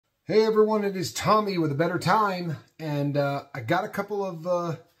Hey everyone, it is Tommy with A Better Time, and I got a couple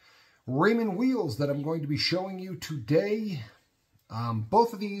of Raymond wheels that I'm going to be showing you today.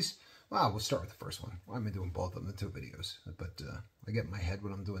 Both of these, we'll start with the first one. Why am I doing both of them in two videos? But I get in my head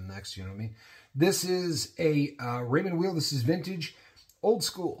what I'm doing next, you know what I mean? This is a Raymond wheel. This is vintage, old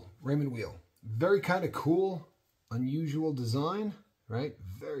school Raymond wheel. Very kind of cool, unusual design, right?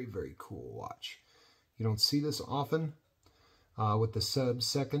 Very, very cool watch. You don't see this often. With the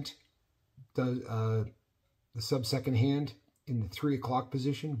sub-second hand in the 3 o'clock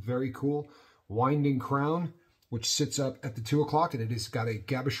position. Very cool. Winding crown, which sits up at the 2 o'clock, and it has got a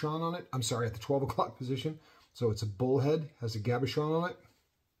gabachon on it. I'm sorry, at the 12 o'clock position. So it's a bullhead, has a gabachon on it,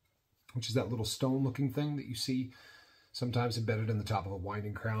 which is that little stone-looking thing that you see sometimes embedded in the top of a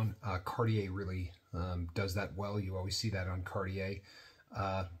winding crown. Cartier really does that well. You always see that on Cartier.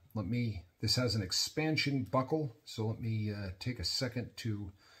 This has an expansion buckle, so let me take a second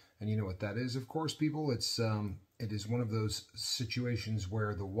to, and you know what that is, of course, people. It is one of those situations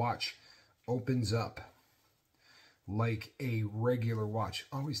where the watch opens up like a regular watch.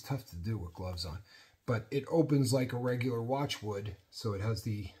 Always tough to do with gloves on, but it opens like a regular watch would, so it has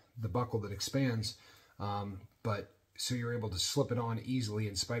the buckle that expands, but so you're able to slip it on easily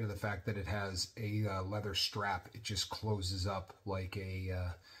in spite of the fact that it has a leather strap. It just closes up like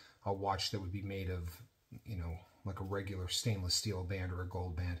a watch that would be made of, you know, like a regular stainless steel band or a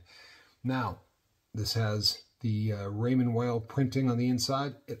gold band. Now, this has the Raymond Weil printing on the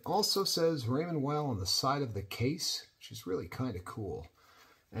inside. It also says Raymond Weil on the side of the case, which is really kind of cool.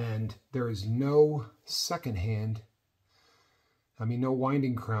 And there is no no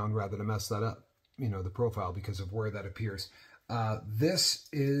winding crown, rather, to mess that up, you know, the profile, because of where that appears. This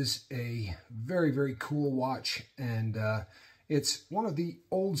is a very, very cool watch, and it's one of the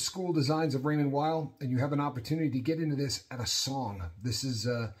old school designs of Raymond Weil, and you have an opportunity to get into this at a song. This is,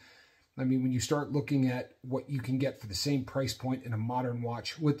 when you start looking at what you can get for the same price point in a modern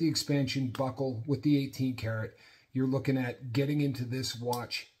watch with the expansion buckle, with the 18 karat, you're looking at getting into this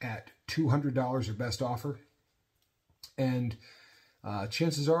watch at $200 or best offer. And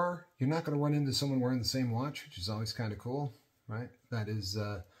chances are you're not going to run into someone wearing the same watch, which is always kind of cool, right? That is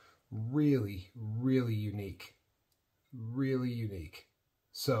really, really unique. Really unique.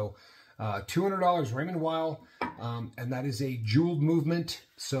 So $200 Raymond Weil, and that is a jeweled movement,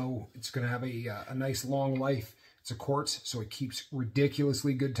 so it's going to have a nice long life. It's a quartz, so it keeps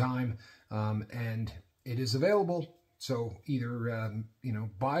ridiculously good time, and it is available. So either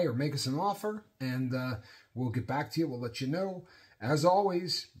buy or make us an offer, and we'll get back to you. We'll let you know. As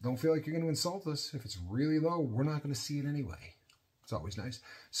always, don't feel like you're going to insult us. If it's really low, we're not going to see it anyway. It's always nice.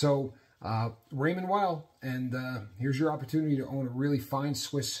 So Raymond Weil, and here's your opportunity to own a really fine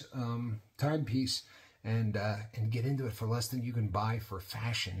Swiss timepiece and get into it for less than you can buy for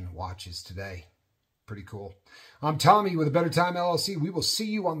fashion watches today. Pretty cool. I'm Tommy with A Better Time LLC. We will see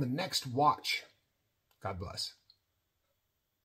you on the next watch. God bless.